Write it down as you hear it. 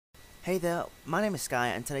Hey there, my name is Sky,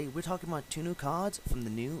 and today we're talking about two new cards from the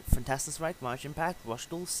new fantastrike March Impact Rush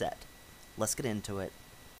Duel set. Let's get into it.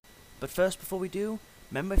 But first, before we do,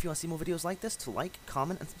 remember if you want to see more videos like this to like,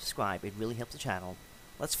 comment, and subscribe. It really helps the channel.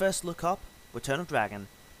 Let's first look up Return of Dragon,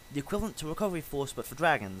 the equivalent to Recovery Force but for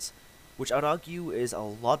dragons, which I'd argue is a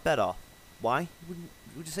lot better. Why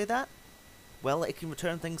would you say that? Well, it can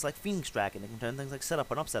return things like Phoenix Dragon, it can return things like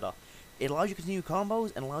Setup and Upsetter. It allows you to continue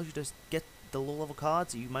combos and allows you to get the low-level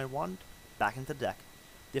cards that you might want back into the deck.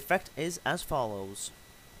 The effect is as follows.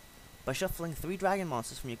 By shuffling 3 dragon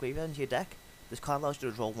monsters from your graveyard into your deck, this card allows you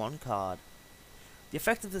to draw 1 card. The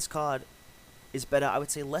effect of this card is better, I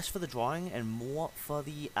would say, less for the drawing and more for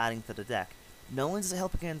the adding to the deck. Not only does it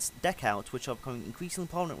help against deck outs, which are becoming increasingly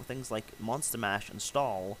prominent with things like Monster Mash and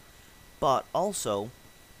Stall, but also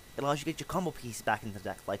it allows you to get your combo pieces back into the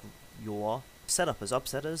deck, like your Setuppers,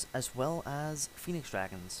 Upsetters, as well as Phoenix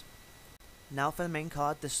Dragons. Now for the main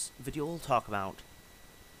card this video will talk about.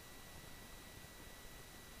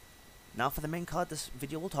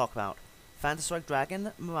 Fantastrike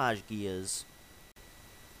Dragon, Miragears.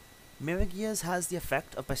 Miragears has the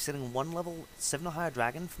effect of by sending 1 level 7 or higher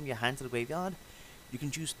dragon from your hand to the graveyard, you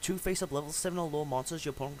can choose 2 face-up level 7 or lower monsters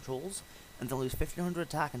your opponent controls, and they'll lose 1500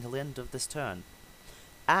 attack until the end of this turn.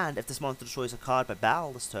 And if this monster destroys a card by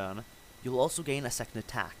battle this turn, you'll also gain a second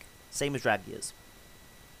attack, same as Miragears.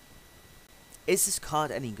 Is this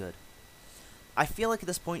card any good? I feel like at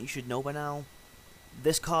this point you should know by now,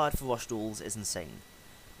 this card for Rush Duels is insane.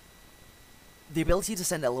 The ability to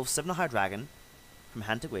send a level 7 or higher dragon from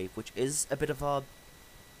hand to grave, which is a bit of a...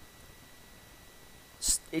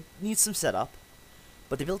 it needs some setup,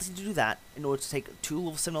 but the ability to do that in order to take 2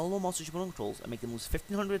 level 7 or lower monsters your opponent controls and make them lose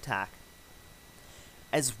 1500 attack,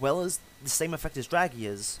 as well as the same effect as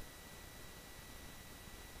Miragears,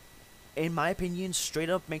 in my opinion, straight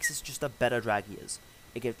up makes this just a better Miragears.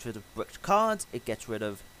 It gets rid of bricked cards, it gets rid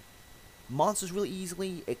of monsters really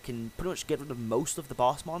easily, it can pretty much get rid of most of the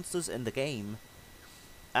boss monsters in the game,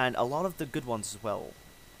 and a lot of the good ones as well,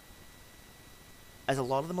 as a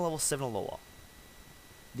lot of them are level 7 or lower.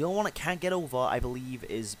 The only one it can't get over, I believe,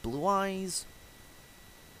 is Blue Eyes,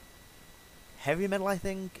 Heavy Metal, I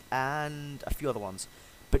think, and a few other ones.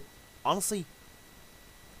 But honestly,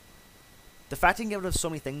 the fact it can get rid of so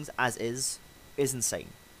many things as is insane.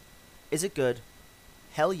 Is it good?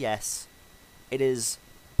 Hell yes. It is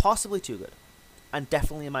possibly too good. And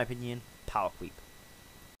definitely, in my opinion, power creep.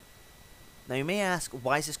 Now you may ask,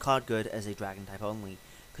 why is this card good as a dragon type only?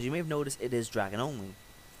 Because you may have noticed it is dragon only.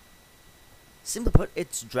 Simply put,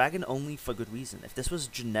 it's dragon only for good reason. If this was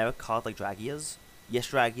a generic card like Miragears,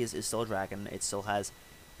 yes, Miragears is still a dragon, it still has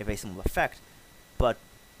a very similar effect, but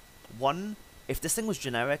one, if this thing was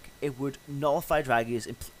generic, it would nullify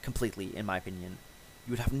Miragears completely, in my opinion.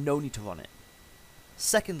 You would have no need to run it.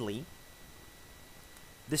 Secondly,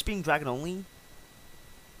 this being dragon only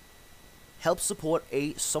helps support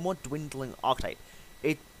a somewhat dwindling archetype.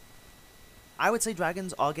 I would say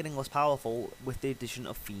dragons are getting less powerful with the addition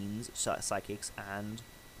of fiends, psychics, and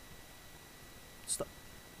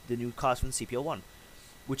the new cards from CPO1,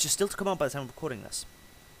 which is still to come out by the time of recording this.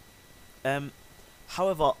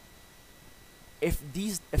 However, if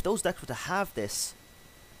those decks were to have this,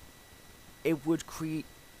 it would create,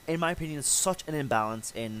 in my opinion, such an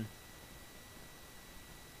imbalance in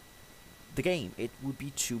the game. It would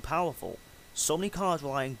be too powerful. So many cards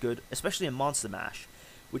rely on good, especially in Monster Mash,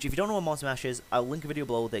 which if you don't know what Monster Mash is, I'll link a video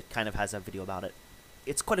below that kind of has a video about it.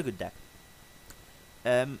 It's quite a good deck.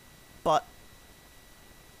 But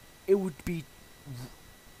it would be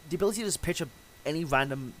the ability to just pitch any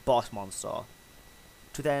random boss monster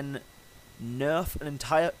to then nerf an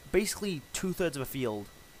entire, basically 2/3 of a field,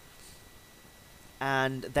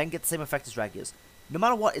 and then get the same effect as Miragears. No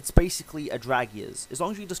matter what, it's basically a Miragears. As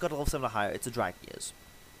long as you just got a level 7 or higher, it's a Miragears.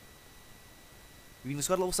 If you just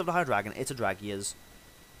got a level 7 or higher dragon, it's a Miragears.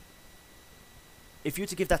 If you were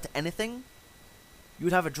to give that to anything, you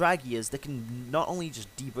would have a Miragears that can not only just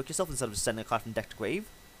debrick yourself instead of sending a card from deck to grave,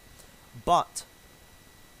 but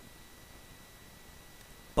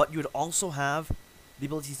you would also have the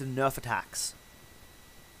ability to nerf attacks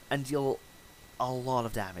and deal a lot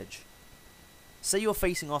of damage. Say you're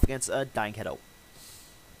facing off against a Dying Keto.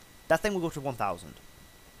 That thing will go to 1000.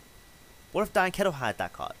 What if Dying Keto had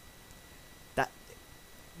that card?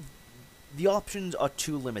 The options are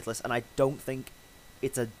too limitless, and I don't think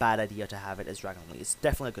it's a bad idea to have it as dragon only. It's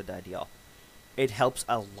definitely a good idea. It helps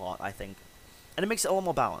a lot, I think. And it makes it a lot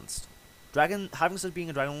more balanced. Having such being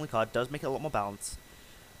a dragon only card does make it a lot more balanced,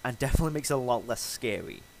 and definitely makes it a lot less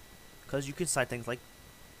scary. Because you can cite things like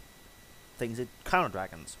things that counter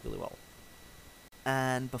dragons really well.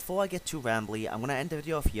 And before I get too rambly, I'm going to end the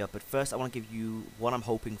video off here, but first I want to give you what I'm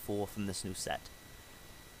hoping for from this new set.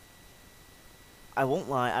 I won't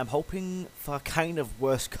lie, I'm hoping for kind of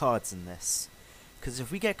worse cards in this. Because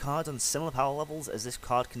if we get cards on similar power levels as this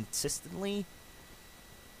card consistently,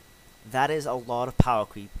 that is a lot of power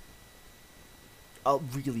creep.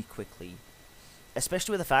 Really quickly.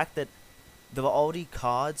 Especially with the fact that there are already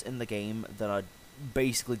cards in the game that are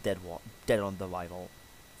basically dead on the rival.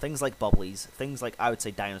 Things like Bubblies, things like, I would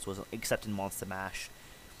say, Dinosaurs, except in Monster Mash.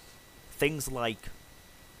 Things like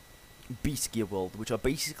Beast Gear World, which are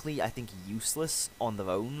basically, I think, useless on their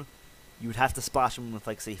own. You would have to splash them with,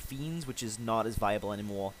 like, say, Fiends, which is not as viable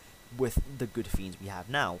anymore with the good Fiends we have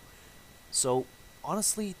now. So,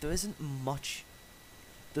 honestly, there isn't much.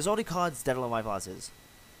 There's already cards dead on arrival as is.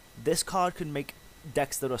 This card could make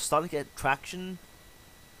decks that are starting to get traction.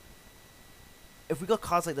 If we got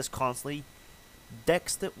cards like this constantly,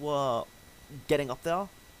 decks that were getting up there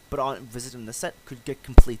but aren't visiting the set could get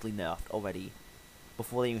completely nerfed already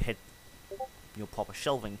before they even hit, proper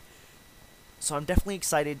shelving. So I'm definitely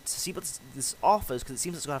excited to see what this offers, because it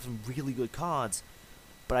seems it's going to have some really good cards,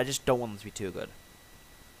 but I just don't want them to be too good.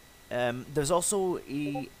 There's also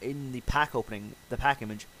in the pack opening, the pack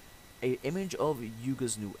image, an image of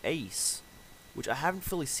Yuga's new ace, which I haven't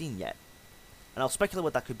fully seen yet. And I'll speculate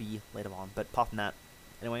what that could be later on, but apart from that,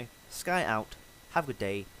 anyway, Sky out, have a good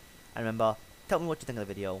day, and remember, tell me what you think of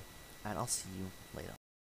the video, and I'll see you